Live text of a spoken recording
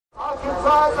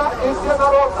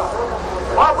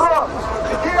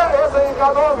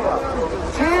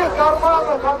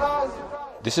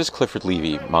This is Clifford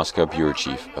Levy, Moscow bureau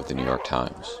chief of the New York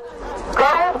Times.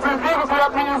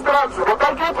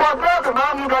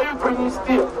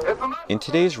 In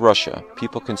today's Russia,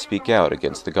 people can speak out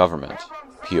against the government.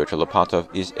 Pyotr Lopatov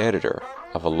is editor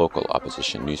of a local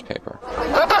opposition newspaper.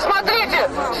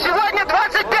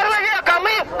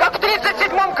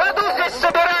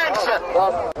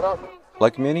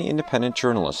 Like many independent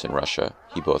journalists in Russia,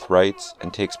 he both writes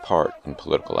and takes part in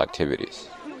political activities.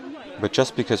 But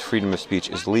just because freedom of speech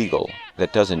is legal,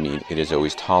 that doesn't mean it is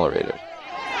always tolerated.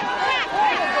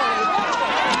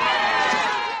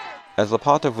 As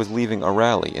Lopatov was leaving a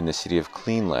rally in the city of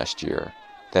Klin last year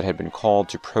that had been called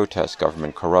to protest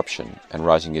government corruption and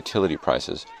rising utility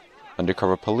prices,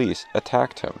 undercover police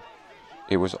attacked him.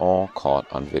 It was all caught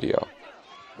on video.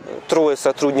 Трое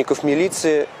сотрудников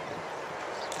милиции,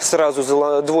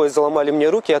 двое заломали мне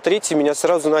руки, а третий меня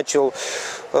сразу начал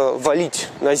валить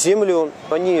на землю.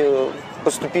 Они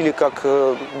поступили как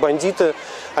бандиты,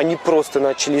 они просто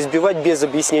начали избивать без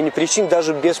объяснения причин,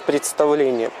 даже без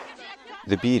представления.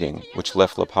 The beating, which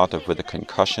left Lopatov with a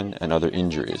concussion and other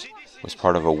injuries, was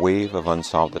part of a wave of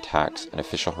unsolved attacks and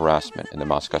official harassment in the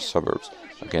Moscow suburbs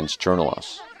against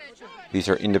journalists. These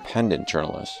are independent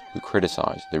journalists who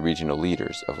criticize the regional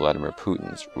leaders of Vladimir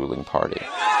Putin's ruling party.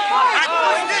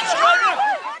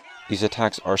 These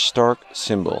attacks are stark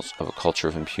symbols of a culture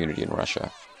of impunity in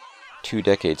Russia. 2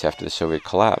 decades after the Soviet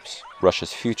collapse,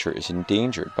 Russia's future is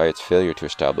endangered by its failure to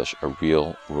establish a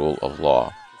real rule of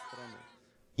law.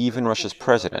 Even Russia's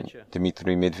president,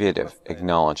 Dmitry Medvedev,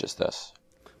 acknowledges this.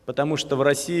 Потому что в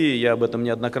России, я об этом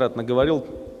неоднократно говорил,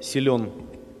 силен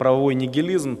правовой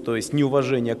нигилизм, то есть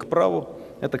неуважение к праву.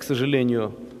 Это, к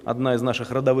сожалению, одна из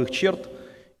наших родовых черт.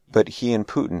 But he and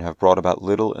Putin have brought about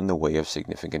little in the way of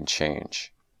significant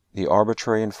change. The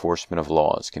arbitrary enforcement of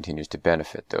laws continues to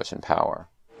benefit those in power.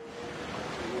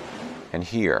 And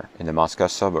here, in the Moscow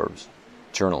suburbs,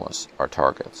 journalists are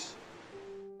targets.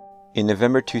 In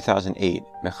November 2008,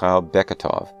 Mikhail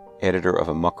Beketov, editor of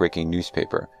a muckraking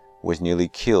newspaper, was nearly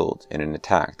killed in an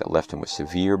attack that left him with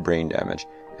severe brain damage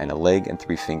and a leg and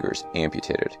 3 fingers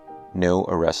amputated. No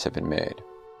arrests have been made.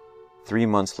 3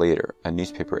 months later, a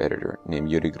newspaper editor named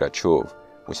Yuri Grachov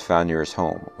was found near his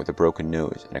home with a broken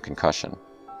nose and a concussion.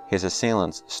 His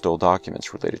assailants stole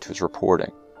documents related to his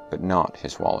reporting, but not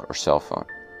his wallet or cell phone.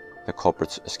 The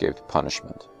culprits escaped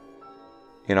punishment.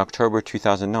 In October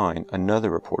 2009, another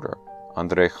reporter,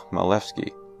 Andrei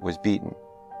Khmelevsky, was beaten,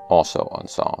 also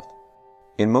unsolved.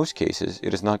 In most cases,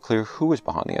 it is not clear who is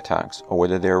behind the attacks or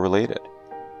whether they are related.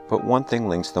 But one thing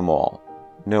links them all.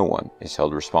 No one is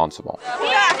held responsible.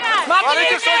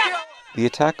 The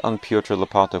attack on Pyotr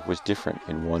Lopatov was different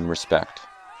in one respect.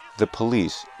 The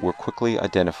police were quickly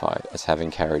identified as having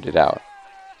carried it out,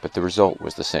 but the result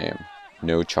was the same.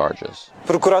 No charges.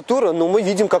 Прокуратура, но мы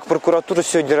видим, как прокуратура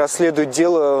сегодня расследует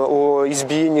дело о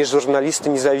избиении журналиста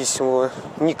независимого.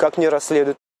 Никак не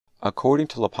расследует. According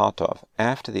to Lopatov,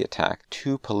 after the attack,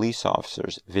 2 police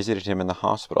officers visited him in the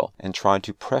hospital and tried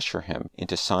to pressure him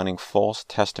into signing false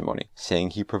testimony,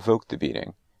 saying he provoked the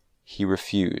beating. He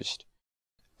refused.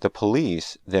 The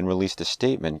police then released a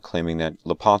statement claiming that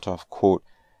Lopatov, quote,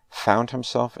 found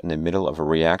himself in the middle of a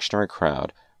reactionary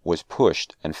crowd, was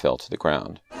pushed and fell to the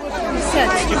ground.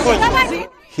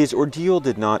 His ordeal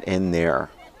did not end there.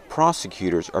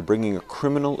 Prosecutors are bringing a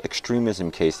criminal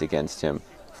extremism case against him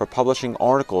for publishing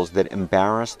articles that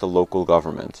embarrassed the local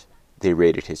government. They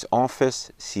raided his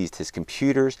office, seized his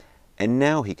computers, and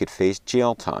now he could face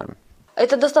jail time.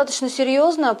 Это достаточно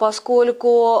серьезно,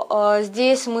 поскольку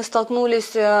здесь мы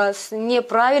столкнулись с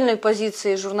неправильной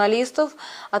позицией журналистов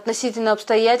относительно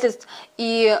обстоятельств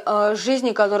и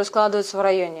жизни, которые складываются в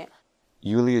районе.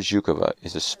 Yulia Zhukova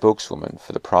is a spokeswoman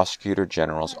for the Prosecutor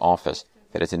General's office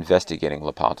that is investigating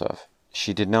Lopatov.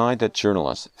 She denied that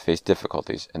journalists face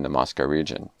difficulties in the Moscow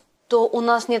region. То у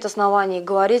нас нет оснований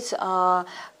говорить о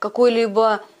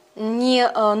какой-либо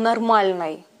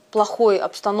ненормальной, плохой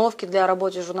обстановке для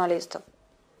работы журналистов.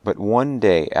 But one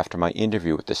day after my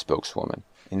interview with the spokeswoman,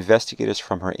 investigators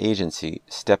from her agency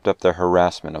stepped up their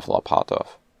harassment of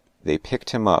Lopatov. They picked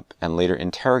him up and later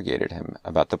interrogated him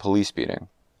about the police beating.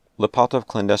 Lopatov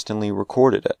clandestinely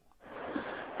recorded it.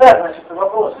 Так, значит,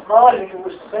 вопрос. Основали ли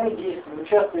вы своими действиями,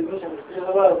 участвуя в митингах,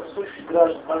 призывая присутствующих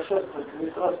граждан происшествовать в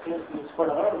администрации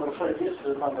муниципального района, нарушали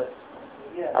действия законодательства?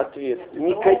 Ответ.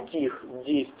 Никаких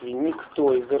действий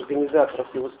никто из организаторов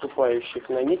и выступающих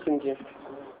на митинге.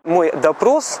 Мой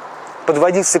допрос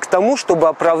подводился к тому, чтобы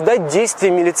оправдать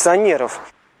действия милиционеров.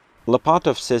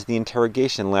 Lopatov says the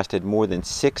interrogation lasted more than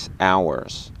 6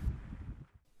 hours.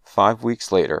 5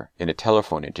 weeks later, in a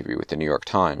telephone interview with the New York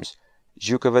Times,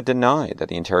 Zhukova denied that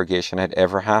the interrogation had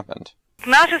ever happened.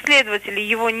 Наши следователи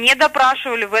его не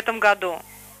допрашивали в этом году.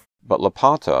 But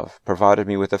Lopatov provided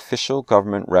me with official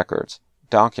government records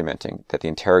documenting that the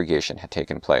interrogation had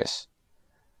taken place.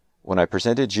 When I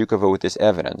presented Zhukova with this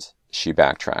evidence, she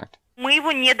backtracked. Мы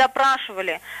его не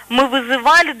допрашивали. Мы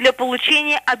вызывали для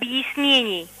получения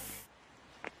объяснений.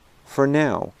 For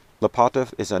now,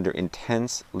 Lopatov is under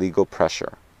intense legal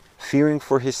pressure. Fearing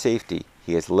for his safety,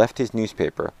 he has left his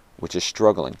newspaper, which is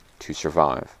struggling to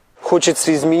survive.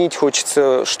 Хочется изменить,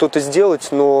 хочется что-то сделать,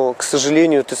 но, к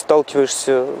сожалению, ты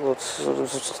сталкиваешься вот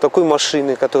с такой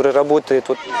машиной, которая работает.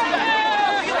 Вот.